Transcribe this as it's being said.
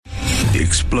The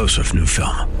explosive new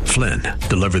film, Flynn,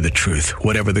 deliver the truth,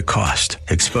 whatever the cost,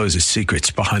 exposes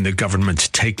secrets behind the government's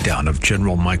takedown of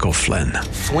General Michael Flynn.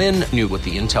 Flynn knew what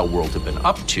the intel world had been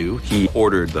up to. He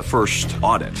ordered the first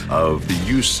audit of the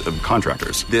use of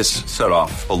contractors. This set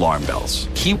off alarm bells.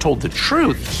 He told the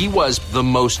truth. He was the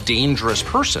most dangerous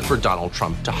person for Donald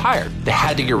Trump to hire. They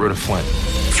had to get rid of Flynn.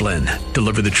 Flynn,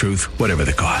 deliver the truth, whatever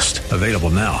the cost. Available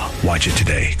now. Watch it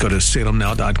today. Go to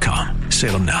salemnow.com.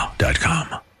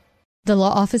 salemnow.com. The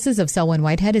law offices of Selwyn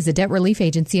Whitehead is a debt relief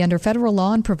agency under federal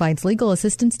law and provides legal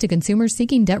assistance to consumers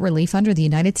seeking debt relief under the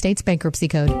United States Bankruptcy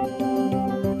Code.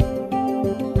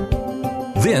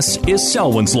 This is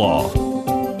Selwyn's Law.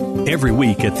 Every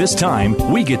week at this time,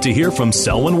 we get to hear from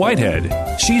Selwyn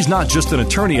Whitehead. She's not just an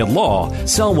attorney at law.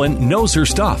 Selwyn knows her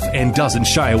stuff and doesn't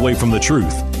shy away from the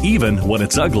truth, even when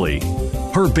it's ugly.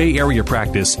 Her Bay Area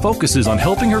practice focuses on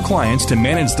helping her clients to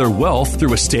manage their wealth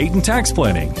through estate and tax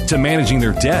planning, to managing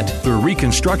their debt through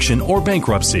reconstruction or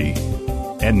bankruptcy.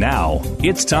 And now,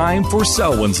 it's time for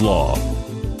Selwyn's Law.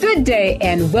 Good day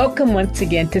and welcome once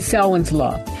again to Selwyn's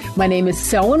Law. My name is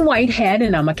Selwyn Whitehead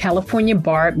and I'm a California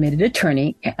bar admitted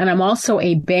attorney, and I'm also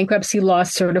a bankruptcy law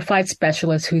certified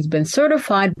specialist who's been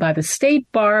certified by the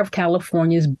State Bar of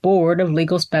California's Board of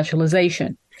Legal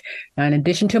Specialization. Now, in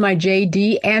addition to my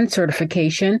JD and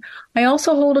certification, I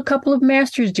also hold a couple of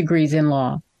master's degrees in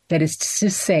law. That is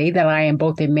to say that I am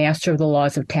both a master of the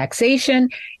laws of taxation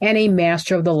and a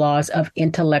master of the laws of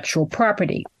intellectual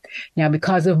property. Now,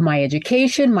 because of my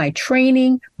education, my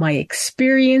training, my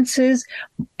experiences,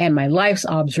 and my life's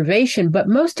observation, but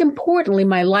most importantly,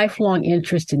 my lifelong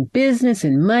interest in business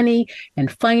and money and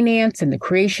finance and the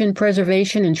creation,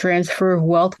 preservation, and transfer of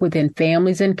wealth within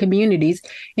families and communities,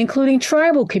 including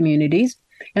tribal communities,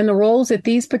 and the roles that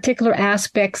these particular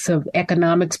aspects of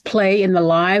economics play in the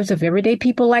lives of everyday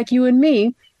people like you and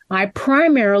me, I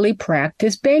primarily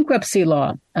practice bankruptcy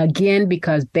law, again,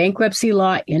 because bankruptcy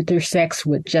law intersects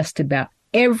with just about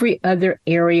every other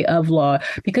area of law,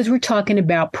 because we're talking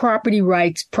about property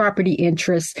rights, property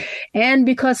interests, and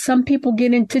because some people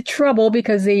get into trouble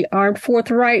because they aren't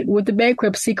forthright with the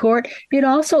bankruptcy court, it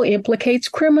also implicates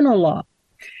criminal law.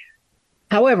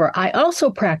 However, I also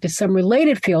practice some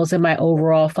related fields in my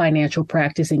overall financial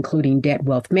practice, including debt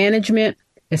wealth management,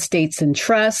 estates and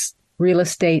trusts, real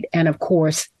estate, and of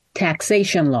course,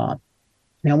 taxation law.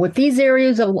 Now, with these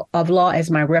areas of law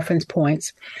as my reference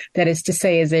points, that is to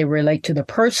say, as they relate to the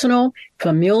personal,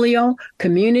 familial,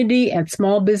 community, and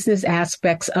small business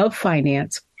aspects of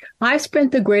finance, I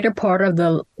spent the greater part of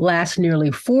the last nearly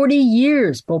 40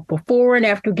 years, both before and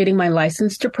after getting my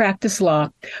license to practice law,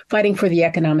 fighting for the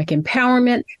economic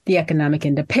empowerment, the economic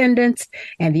independence,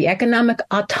 and the economic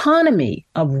autonomy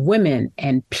of women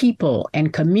and people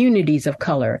and communities of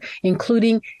color,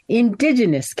 including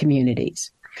indigenous communities.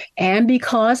 And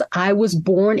because I was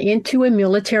born into a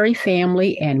military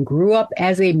family and grew up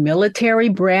as a military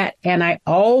brat, and I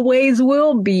always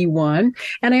will be one,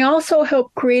 and I also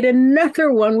helped create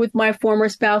another one with my former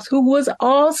spouse who was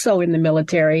also in the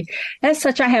military. As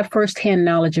such, I have firsthand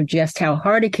knowledge of just how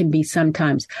hard it can be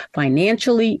sometimes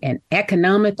financially and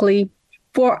economically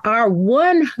for our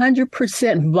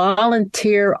 100%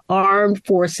 volunteer armed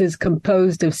forces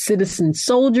composed of citizen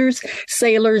soldiers,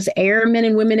 sailors, airmen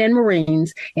and women and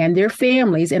Marines, and their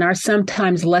families in our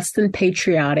sometimes less than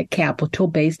patriotic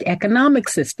capital-based economic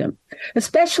system,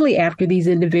 especially after these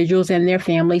individuals and their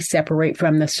families separate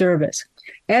from the service.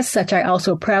 As such, I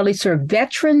also proudly serve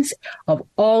veterans of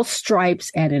all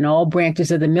stripes and in all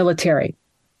branches of the military.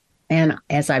 And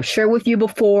as I've shared with you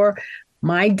before,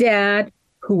 my dad,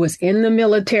 who was in the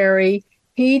military,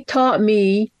 he taught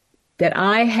me that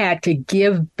I had to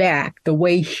give back the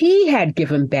way he had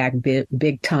given back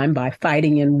big time by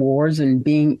fighting in wars and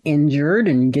being injured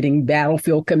and getting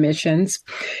battlefield commissions.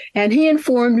 And he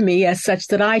informed me as such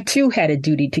that I too had a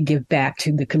duty to give back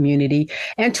to the community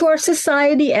and to our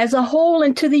society as a whole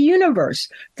and to the universe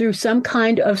through some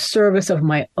kind of service of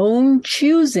my own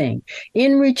choosing,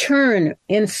 in return,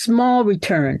 in small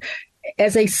return,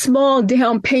 as a small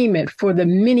down payment for the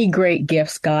many great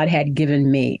gifts God had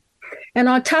given me. And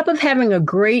on top of having a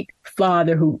great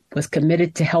father who was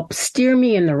committed to help steer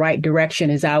me in the right direction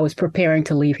as I was preparing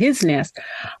to leave his nest,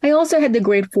 I also had the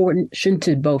great fortune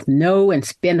to both know and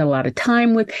spend a lot of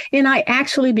time with, and I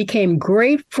actually became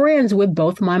great friends with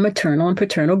both my maternal and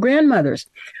paternal grandmothers,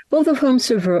 both of whom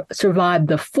survived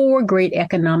the four great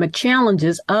economic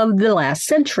challenges of the last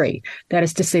century. That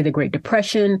is to say, the Great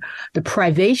Depression, the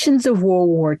privations of World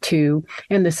War II,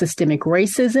 and the systemic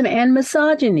racism and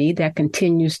misogyny that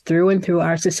continues through and through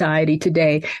our society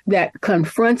today that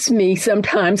confronts me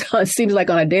sometimes, it seems like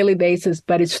on a daily basis,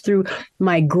 but it's through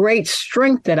my great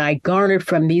strength that I garnered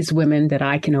from these women that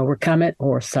I can overcome it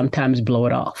or sometimes blow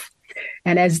it off.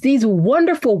 And as these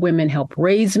wonderful women helped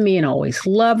raise me and always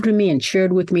loved me and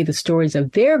shared with me the stories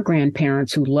of their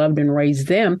grandparents who loved and raised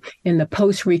them in the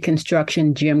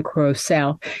post-Reconstruction Jim Crow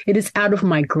South, it is out of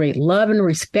my great love and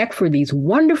respect for these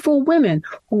wonderful women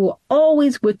who were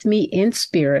always with me in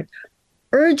spirit,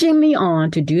 urging me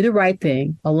on to do the right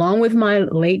thing, along with my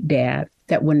late dad,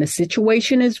 that when the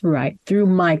situation is right, through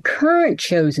my current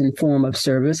chosen form of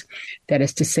service, that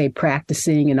is to say,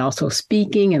 practicing and also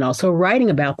speaking and also writing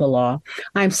about the law,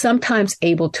 I'm sometimes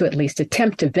able to at least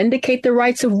attempt to vindicate the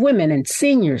rights of women and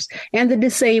seniors and the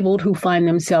disabled who find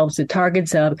themselves the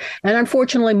targets of, and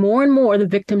unfortunately more and more the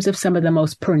victims of some of the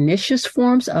most pernicious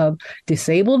forms of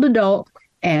disabled adult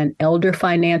and elder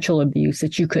financial abuse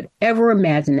that you could ever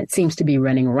imagine. It seems to be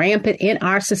running rampant in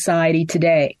our society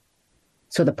today.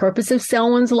 So the purpose of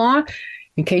Selwyn's Law,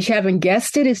 in case you haven't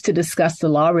guessed it, is to discuss the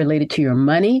law related to your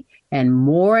money and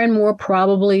more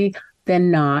probably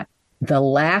than not, the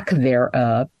lack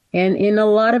thereof. And in a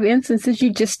lot of instances,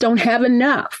 you just don't have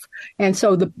enough. And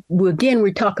so, again,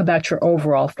 we talk about your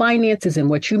overall finances and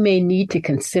what you may need to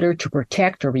consider to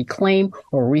protect or reclaim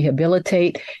or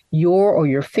rehabilitate your or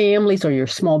your family's or your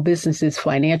small business's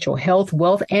financial health,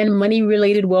 wealth, and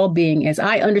money-related well-being, as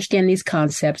I understand these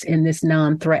concepts in this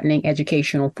non-threatening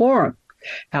educational forum.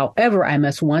 However, I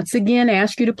must once again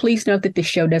ask you to please note that this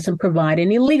show doesn't provide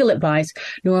any legal advice,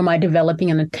 nor am I developing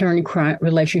an attorney-client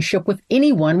relationship with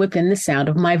anyone within the sound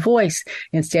of my voice.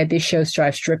 Instead, this show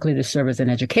strives strictly to serve as an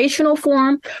educational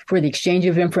forum for the exchange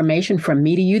of information from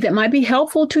me to you that might be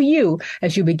helpful to you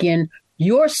as you begin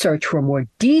your search for more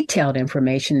detailed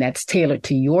information that's tailored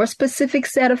to your specific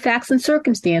set of facts and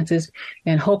circumstances,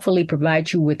 and hopefully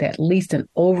provide you with at least an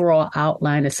overall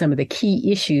outline of some of the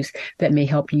key issues that may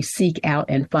help you seek out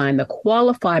and find the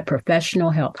qualified professional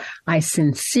help I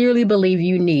sincerely believe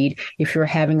you need if you're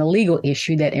having a legal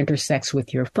issue that intersects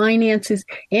with your finances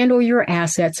and or your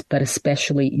assets, but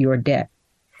especially your debt.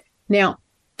 Now,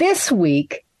 this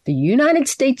week, the United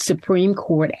States Supreme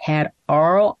Court had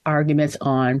oral arguments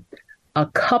on a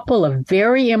couple of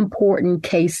very important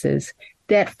cases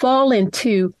that fall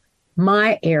into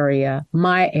my area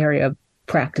of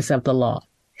practice of the law.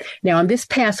 Now, on this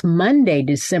past Monday,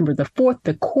 December the 4th,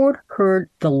 the court heard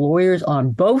the lawyers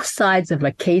on both sides of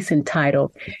a case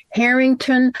entitled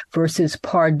Harrington versus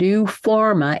Purdue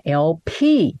Pharma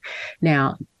LP.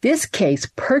 Now, this case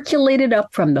percolated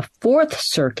up from the Fourth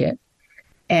Circuit,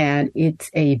 and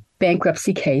it's a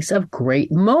bankruptcy case of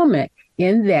great moment,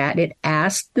 in that it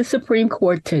asked the Supreme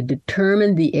Court to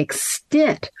determine the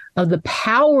extent of the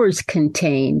powers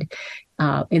contained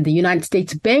in the United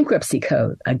States Bankruptcy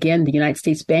Code. Again, the United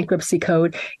States Bankruptcy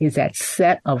Code is that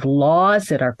set of laws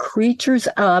that are creatures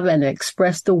of and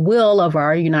express the will of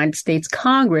our United States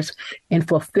Congress in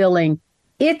fulfilling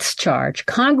its charge,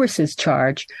 Congress's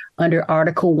charge, under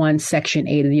Article 1, Section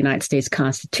 8 of the United States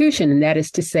Constitution, and that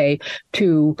is to say,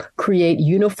 to create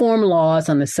uniform laws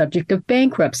on the subject of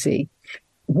bankruptcy,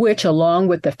 which, along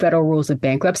with the Federal Rules of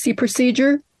Bankruptcy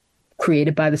Procedure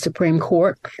created by the Supreme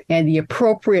Court and the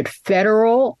appropriate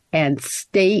federal and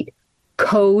state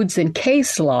codes and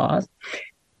case laws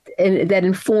that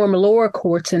inform lower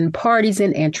courts and parties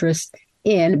in interest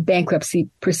in bankruptcy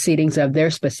proceedings of their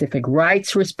specific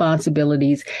rights,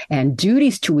 responsibilities, and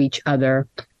duties to each other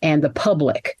and the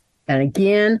public. And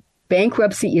again,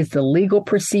 bankruptcy is the legal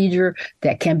procedure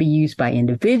that can be used by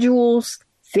individuals,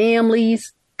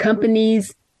 families,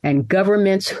 companies, and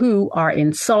governments who are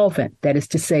insolvent. That is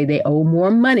to say, they owe more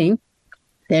money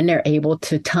than they're able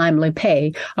to timely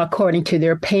pay according to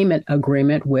their payment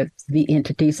agreement with the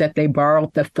entities that they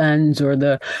borrowed the funds or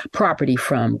the property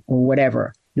from or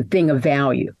whatever, the thing of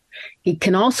value. It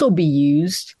can also be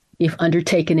used, if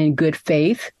undertaken in good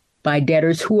faith, by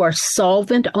debtors who are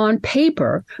solvent on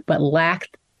paper but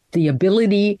lack the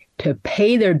ability to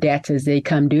pay their debts as they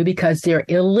come due because they're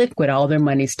illiquid, all their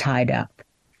money's tied up.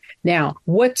 Now,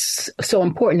 what's so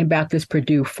important about this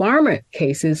Purdue Pharma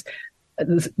case is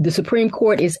the Supreme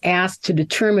Court is asked to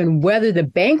determine whether the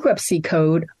bankruptcy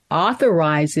code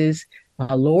authorizes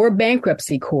a lower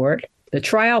bankruptcy court, the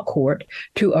trial court,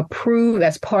 to approve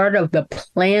as part of the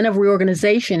plan of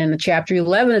reorganization in the Chapter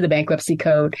 11 of the Bankruptcy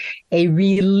Code, a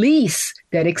release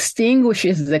that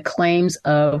extinguishes the claims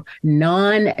of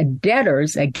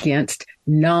non-debtors against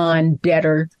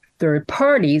non-debtor third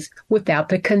parties without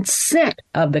the consent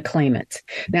of the claimants.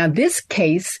 Now, this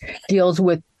case deals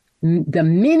with the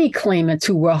many claimants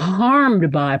who were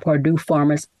harmed by Purdue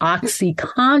Pharma's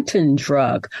OxyContin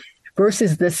drug,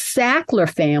 versus the Sackler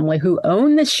family, who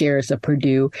owned the shares of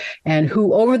Purdue and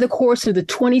who, over the course of the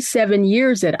 27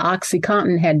 years that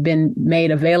OxyContin had been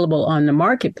made available on the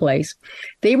marketplace,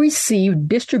 they received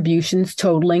distributions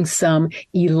totaling some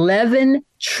 11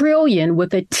 trillion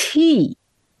with a T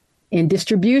in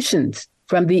distributions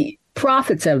from the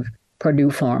profits of Purdue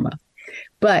Pharma.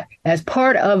 But as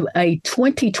part of a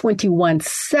 2021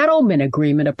 settlement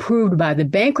agreement approved by the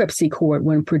bankruptcy court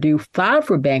when Purdue filed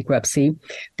for bankruptcy,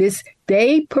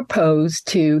 they proposed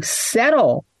to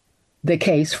settle the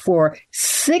case for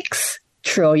 $6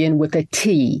 trillion with a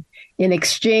T in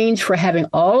exchange for having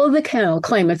all of the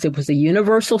claimants, it was a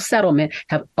universal settlement,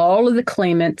 have all of the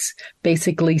claimants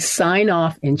basically sign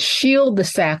off and shield the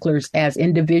Sacklers as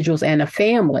individuals and a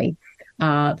family.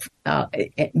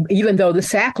 Even though the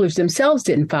Sacklers themselves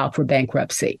didn't file for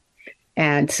bankruptcy.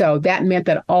 And so that meant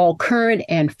that all current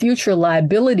and future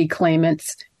liability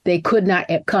claimants, they could not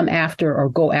come after or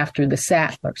go after the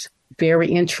Sacklers.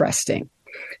 Very interesting.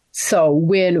 So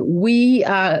when we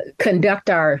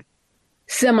conduct our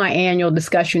semi-annual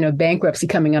discussion of bankruptcy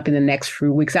coming up in the next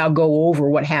few weeks, I'll go over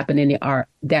what happened in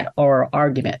that oral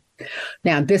argument.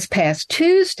 Now, this past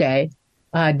Tuesday,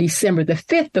 December the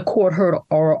 5th, the court heard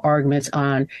oral arguments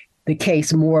on the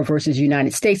case Moore versus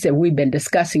United States that we've been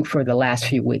discussing for the last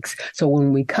few weeks. So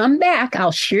when we come back,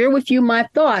 I'll share with you my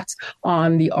thoughts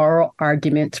on the oral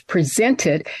arguments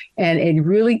presented. And it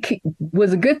really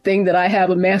was a good thing that I have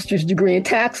a master's degree in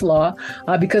tax law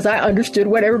because I understood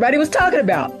what everybody was talking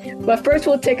about. But first,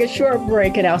 we'll take a short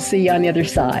break and I'll see you on the other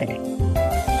side.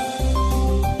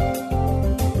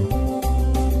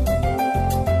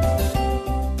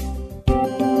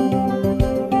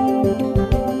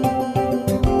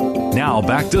 Now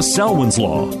back to Selwyn's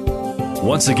Law.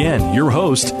 Once again, your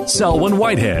host, Selwyn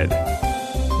Whitehead.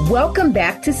 Welcome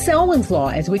back to Selwyn's Law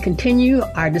as we continue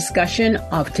our discussion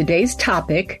of today's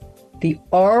topic, the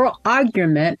oral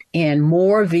argument in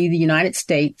Moore v. the United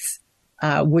States,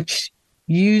 which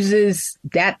uses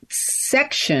that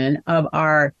section of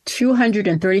our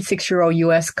 236-year-old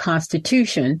U.S.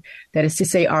 Constitution, that is to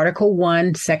say Article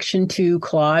 1, Section 2,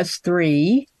 Clause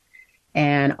 3,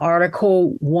 and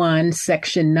Article 1,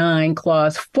 Section 9,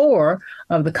 Clause 4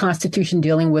 of the Constitution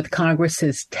dealing with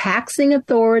Congress's taxing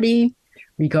authority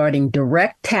regarding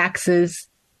direct taxes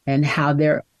and how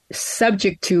they're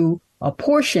subject to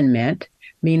apportionment,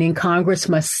 meaning Congress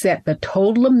must set the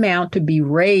total amount to be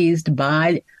raised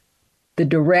by the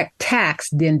direct tax,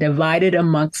 then divided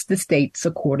amongst the states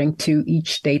according to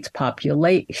each state's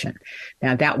population.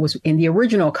 Now, that was in the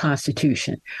original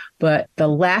Constitution, but the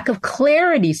lack of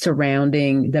clarity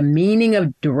surrounding the meaning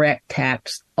of direct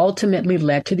tax ultimately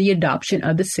led to the adoption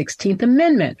of the 16th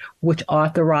Amendment, which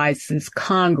authorizes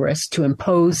Congress to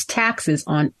impose taxes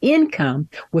on income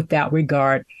without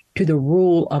regard to the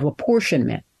rule of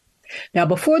apportionment. Now,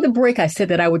 before the break, I said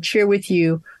that I would share with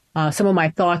you some of my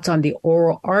thoughts on the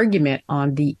oral argument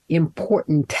on the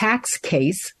important tax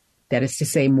case, that is to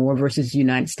say Moore versus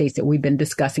United States, that we've been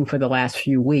discussing for the last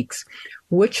few weeks,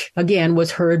 which again was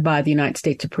heard by the United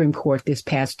States Supreme Court this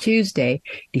past Tuesday,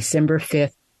 December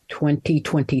 5th,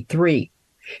 2023.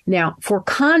 Now, for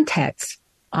context,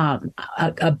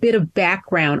 a bit of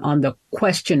background on the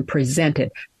question presented.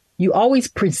 You always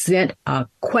present a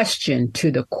question to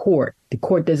the court. The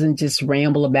court doesn't just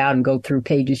ramble about and go through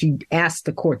pages. You ask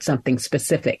the court something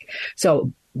specific.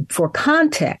 So for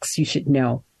context, you should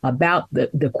know about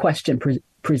the question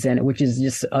presented, which is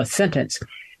just a sentence.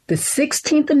 The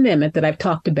 16th Amendment that I've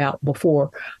talked about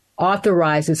before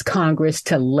authorizes Congress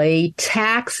to lay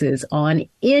taxes on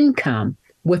income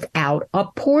without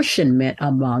apportionment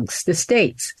amongst the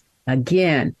states.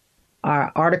 Again,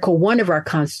 our Article 1 of our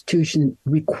Constitution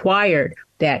required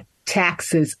that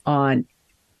taxes on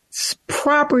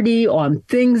property, on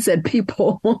things that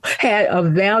people had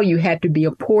of value, had to be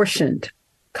apportioned.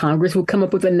 Congress would come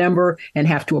up with a number and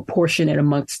have to apportion it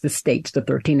amongst the states, the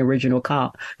 13 original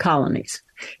colonies.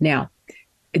 Now,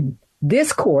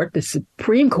 this court, the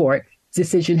Supreme Court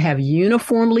decision, have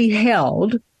uniformly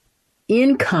held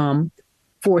income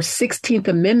for 16th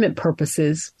Amendment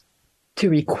purposes to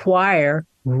require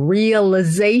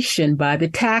realization by the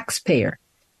taxpayer.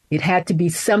 It had to be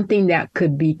something that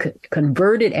could be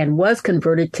converted and was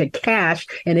converted to cash,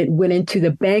 and it went into the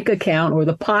bank account or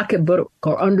the pocketbook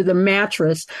or under the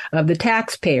mattress of the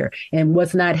taxpayer and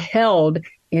was not held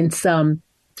in some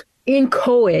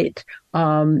inchoate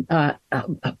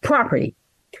property.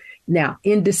 Now,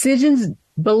 in decisions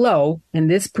below, in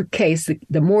this case,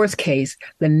 the Morris case,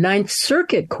 the Ninth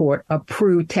Circuit Court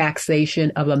approved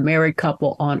taxation of a married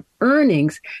couple on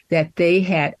earnings that they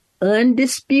had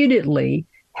undisputedly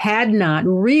had not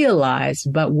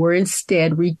realized, but were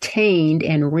instead retained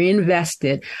and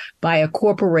reinvested by a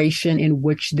corporation in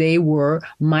which they were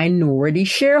minority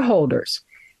shareholders.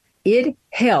 The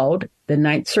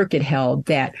Ninth Circuit held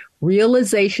that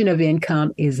realization of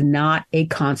income is not a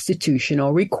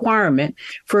constitutional requirement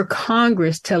for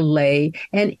Congress to lay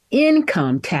an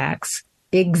income tax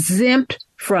exempt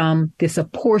from this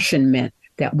apportionment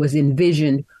that was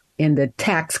envisioned in the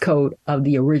tax code of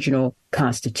the original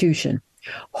Constitution,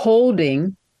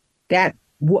 holding that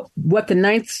what the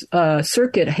Ninth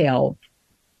Circuit held,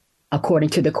 according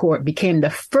to the court, became the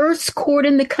first court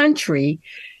in the country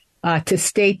to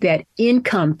state that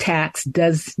income tax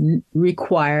does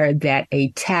require that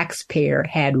a taxpayer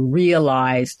had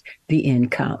realized the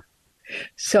income.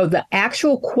 So the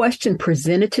actual question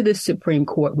presented to the Supreme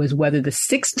Court was whether the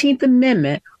 16th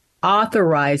Amendment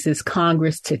authorizes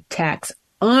Congress to tax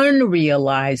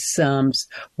unrealized sums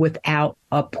without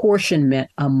apportionment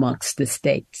amongst the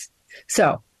states.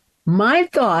 So my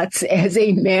thoughts as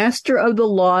a master of the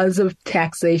laws of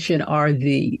taxation are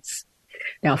these.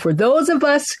 Now, for those of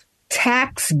us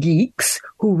tax geeks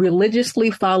who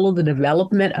religiously follow the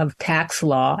development of tax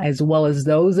law, as well as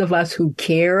those of us who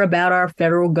care about our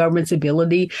federal government's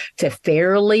ability to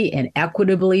fairly and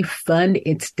equitably fund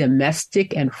its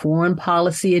domestic and foreign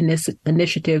policy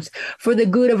initiatives for the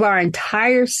good of our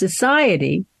entire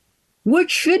society,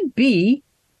 which should be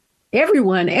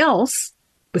everyone else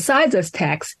besides us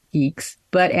tax geeks.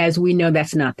 But as we know,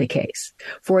 that's not the case.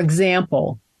 For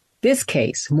example, this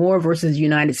case, Moore versus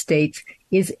United States,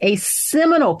 is a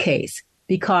seminal case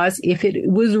because if it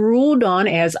was ruled on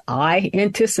as I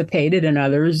anticipated and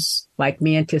others like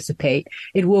me anticipate,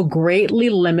 it will greatly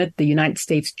limit the United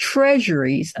States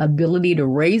Treasury's ability to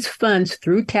raise funds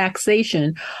through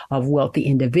taxation of wealthy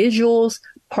individuals,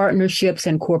 partnerships,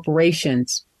 and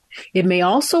corporations. It may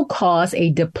also cause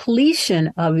a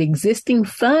depletion of existing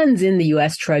funds in the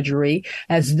U.S. Treasury,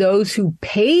 as those who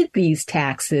paid these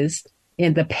taxes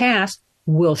in the past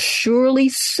will surely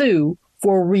sue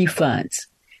for refunds.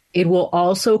 It will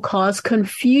also cause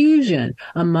confusion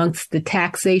amongst the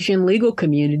taxation legal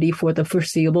community for the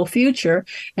foreseeable future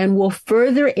and will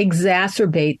further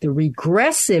exacerbate the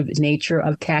regressive nature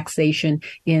of taxation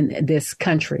in this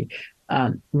country.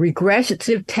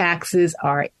 Regressive taxes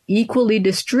are equally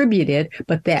distributed,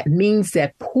 but that means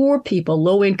that poor people,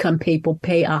 low-income people,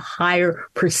 pay a higher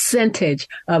percentage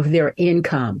of their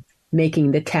income,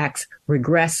 making the tax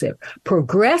regressive.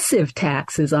 Progressive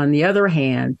taxes, on the other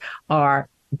hand, are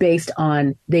based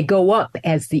on, they go up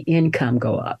as the income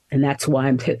go up. And that's why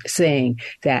I'm saying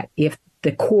that if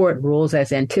the court rules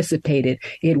as anticipated,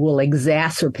 it will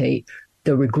exacerbate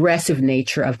the regressive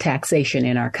nature of taxation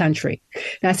in our country.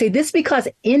 And I say this because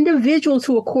individuals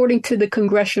who, according to the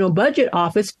Congressional Budget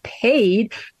Office,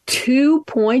 paid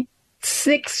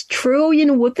 $2.6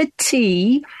 trillion with a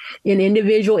T in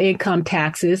individual income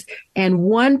taxes and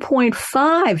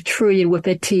 $1.5 trillion with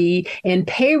a T in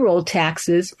payroll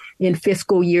taxes in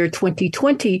fiscal year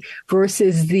 2020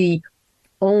 versus the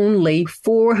only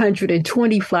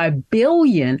 $425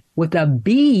 billion with a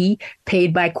B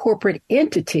paid by corporate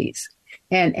entities.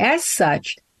 And as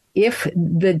such, if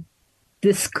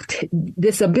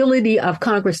this ability of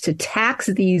Congress to tax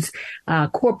these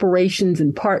corporations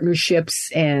and partnerships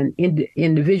and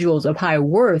individuals of high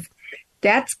worth,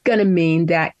 that's going to mean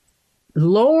that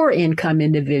lower income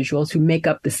individuals who make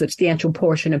up the substantial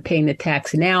portion of paying the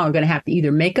tax now are going to have to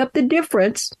either make up the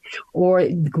difference or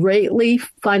greatly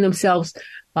find themselves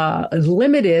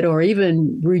limited or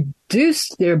even reduce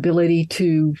their ability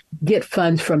to get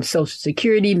funds from Social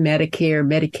Security, Medicare,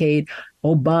 Medicaid,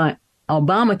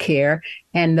 Obamacare,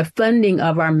 and the funding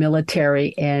of our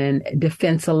military and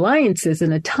defense alliances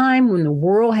in a time when the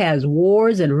world has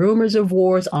wars and rumors of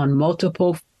wars on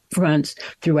multiple fronts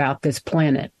throughout this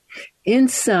planet. In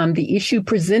sum, the issue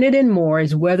presented in Moore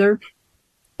is whether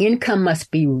income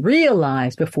must be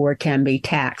realized before it can be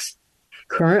taxed.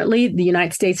 Currently, the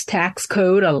United States tax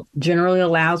code generally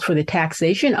allows for the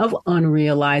taxation of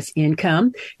unrealized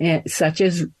income, such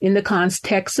as in the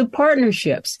context of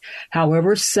partnerships.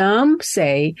 However, some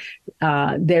say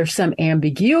there's some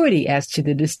ambiguity as to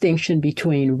the distinction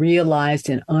between realized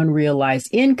and unrealized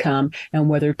income and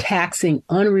whether taxing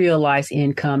unrealized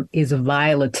income is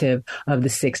violative of the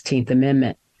 16th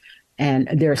Amendment. And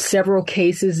there are several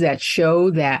cases that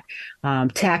show that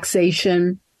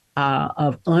taxation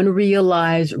of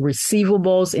unrealized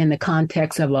receivables in the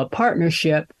context of a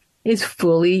partnership is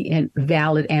fully and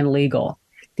valid and legal.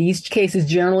 These cases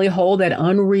generally hold that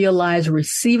unrealized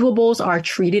receivables are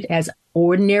treated as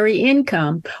ordinary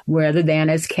income rather than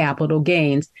as capital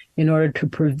gains in order to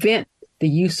prevent the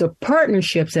use of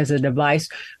partnerships as a device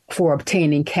for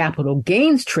obtaining capital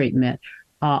gains treatment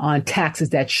on taxes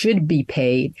that should be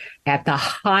paid at the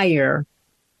higher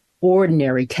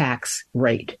ordinary tax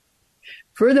rate.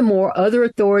 Furthermore, other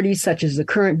authorities, such as the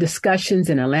current discussions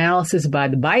and analysis by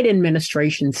the Biden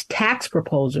administration's tax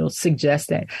proposals, suggest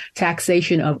that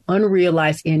taxation of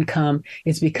unrealized income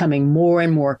is becoming more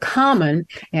and more common,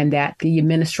 and that the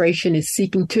administration is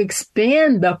seeking to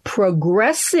expand the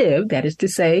progressive, that is to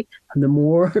say, the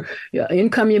more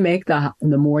income you make, the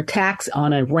more tax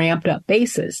on a ramped up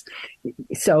basis.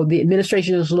 So the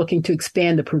administration is looking to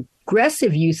expand the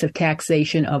progressive use of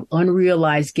taxation of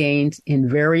unrealized gains in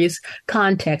various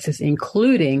contexts,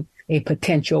 including a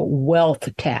potential wealth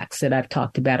tax that I've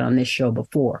talked about on this show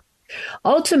before.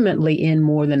 Ultimately, in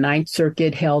Moore, the Ninth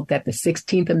Circuit held that the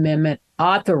 16th Amendment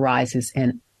authorizes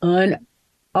an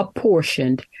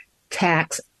unapportioned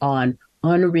tax on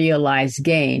unrealized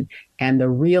gain, and the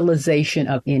realization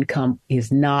of income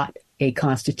is not a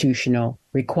constitutional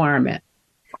requirement.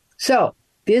 So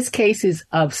this case is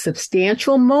of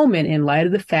substantial moment in light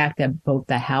of the fact that both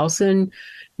the House and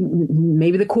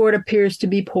maybe the court appears to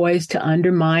be poised to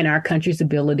undermine our country's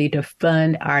ability to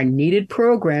fund our needed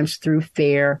programs through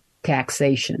fair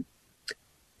taxation.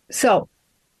 So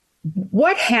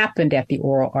what happened at the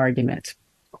oral argument?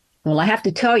 Well, I have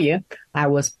to tell you, I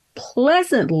was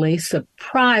pleasantly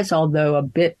surprised, although a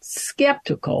bit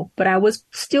skeptical, but I was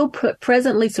still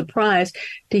pleasantly surprised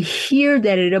to hear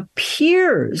that it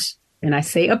appears, and I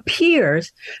say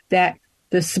appears, that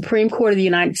the Supreme Court of the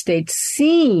United States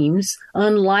seems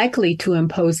unlikely to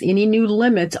impose any new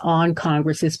limits on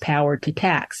Congress's power to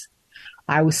tax.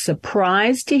 I was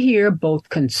surprised to hear both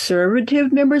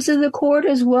conservative members of the court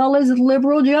as well as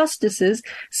liberal justices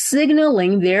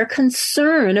signaling their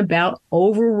concern about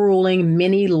overruling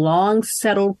many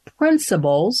long-settled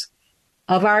principles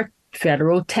of our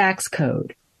federal tax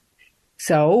code.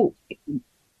 So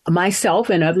myself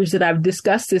and others that I've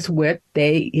discussed this with,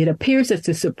 it appears that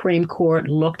the Supreme Court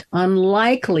looked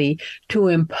unlikely to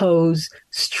impose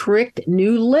strict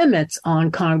new limits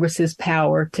on Congress's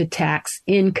power to tax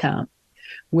income,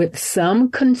 with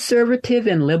some conservative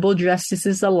and liberal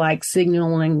justices alike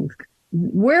signaling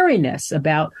wariness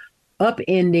about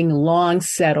upending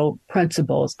long-settled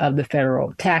principles of the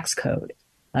federal tax code.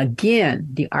 Again,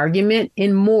 the argument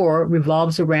in Moore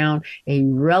revolves around a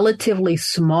relatively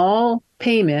small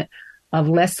payment of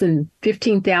less than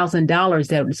 $15,000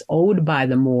 that was owed by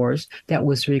the Moores that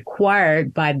was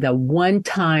required by the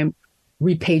one-time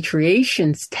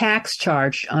repatriations tax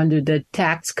charged under the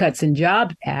Tax Cuts and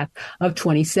Jobs Act of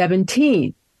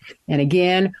 2017. And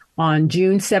again, on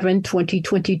June 7,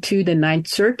 2022, the Ninth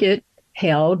Circuit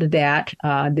held that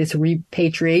this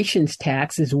repatriations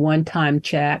tax, this one-time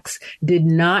tax, did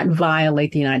not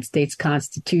violate the United States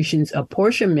Constitution's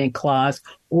apportionment clause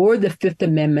or the Fifth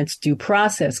Amendment's due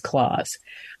process clause.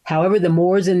 However, the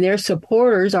Moores and their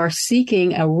supporters are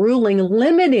seeking a ruling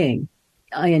limiting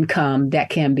income that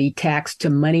can be taxed to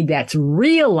money that's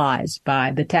realized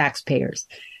by the taxpayers.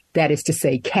 That is to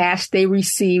say, cash they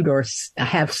received or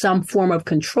have some form of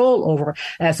control over,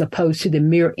 as opposed to the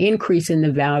mere increase in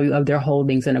the value of their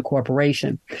holdings in a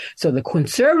corporation. So the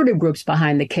conservative groups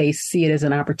behind the case see it as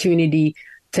an opportunity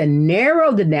to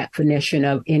narrow the definition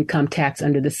of income tax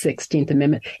under the 16th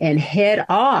Amendment and head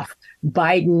off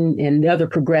Biden and the other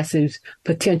progressives'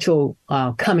 potential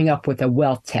coming up with a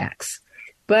wealth tax.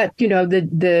 But, you know,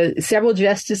 the several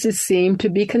justices seem to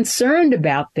be concerned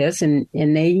about this, and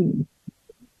they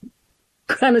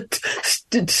kind of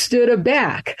stood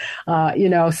aback.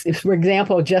 If, for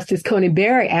example, Justice Coney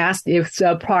Barry asked if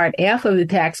Subpart F of the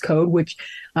tax code, which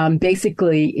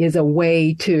basically is a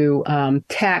way to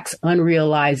tax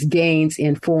unrealized gains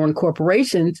in foreign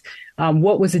corporations,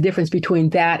 what was the difference between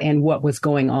that and what was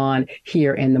going on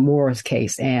here in the Moores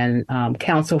case? And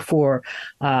counsel for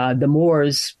the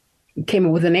Moores came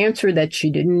up with an answer that she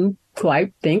didn't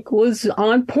quite think was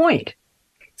on point.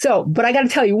 So, but I got to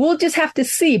tell you, we'll just have to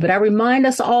see. But I remind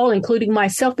us all, including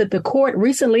myself, that the court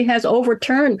recently has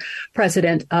overturned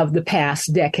precedent of the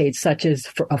past decades, such as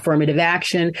affirmative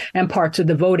action and parts of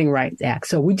the Voting Rights Act.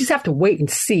 So we just have to wait and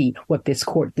see what this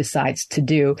court decides to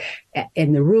do.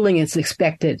 And the ruling is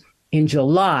expected in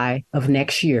July of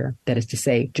next year. That is to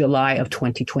say, July of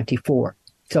 2024.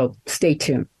 So stay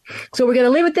tuned. So we're going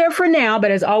to leave it there for now.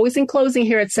 But as always, in closing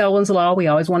here at Selwyn's Law, we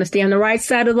always want to stay on the right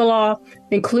side of the law,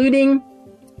 including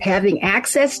having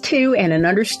access to and an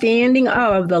understanding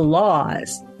of the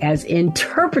laws as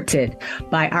interpreted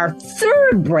by our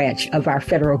third branch of our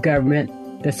federal government,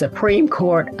 the Supreme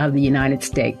Court of the United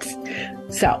States.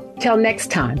 So till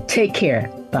next time, take care.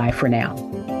 Bye for now.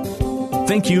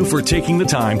 Thank you for taking the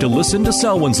time to listen to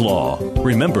Selwyn's Law.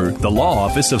 Remember, the Law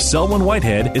Office of Selwyn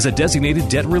Whitehead is a designated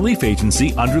debt relief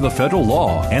agency under the federal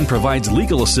law and provides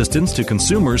legal assistance to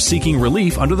consumers seeking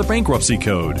relief under the Bankruptcy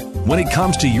Code. When it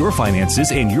comes to your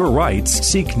finances and your rights,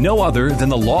 seek no other than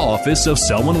the Law Office of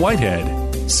Selwyn Whitehead.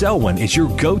 Selwyn is your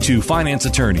go-to finance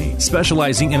attorney,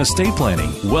 specializing in estate planning,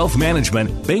 wealth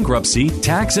management, bankruptcy,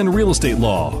 tax, and real estate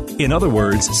law. In other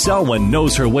words, Selwyn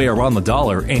knows her way around the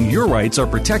dollar, and your rights are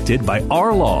protected by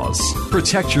our laws.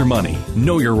 Protect your money.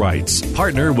 Know your rights.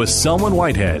 Partner with Selwyn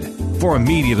Whitehead. For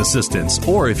immediate assistance,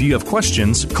 or if you have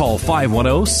questions, call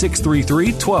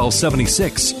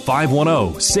 510-633-1276,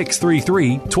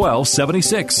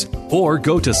 510-633-1276, or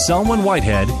go to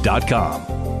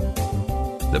selwynwhitehead.com.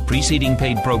 The preceding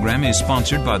paid program is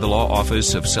sponsored by the Law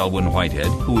Office of Selwyn Whitehead,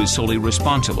 who is solely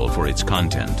responsible for its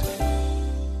content.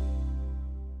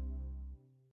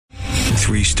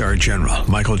 3-star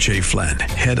General Michael J. Flynn,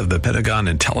 head of the Pentagon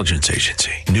Intelligence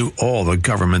Agency, knew all the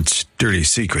government's dirty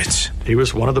secrets. He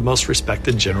was one of the most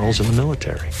respected generals in the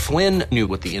military. Flynn knew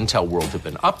what the intel world had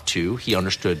been up to. He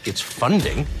understood its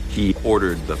funding. He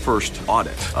ordered the first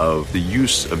audit of the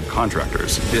use of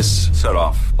contractors. This set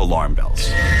off alarm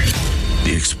bells.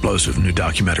 The explosive new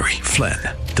documentary, Flynn,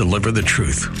 Deliver the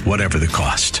Truth, Whatever the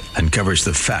Cost, uncovers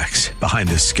the facts behind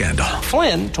this scandal.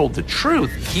 Flynn told the truth.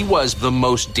 He was the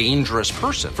most dangerous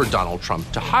person for Donald Trump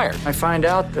to hire. I find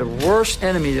out the worst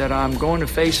enemy that I'm going to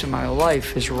face in my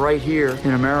life is right here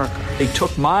in America. They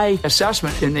took my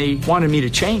assessment and they wanted me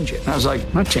to change it. And I was like,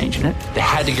 I'm not changing it. They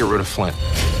had to get rid of Flynn.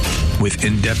 With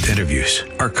in-depth interviews,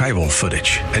 archival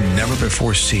footage, and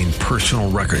never-before-seen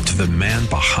personal records of the man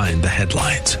behind the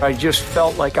headlines. I just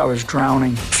felt like I was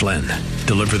drowning. Flynn,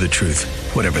 Deliver the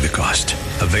Truth, Whatever the Cost.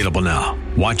 Available now.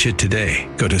 Watch it today.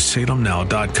 Go to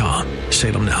salemnow.com.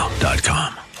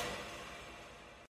 salemnow.com.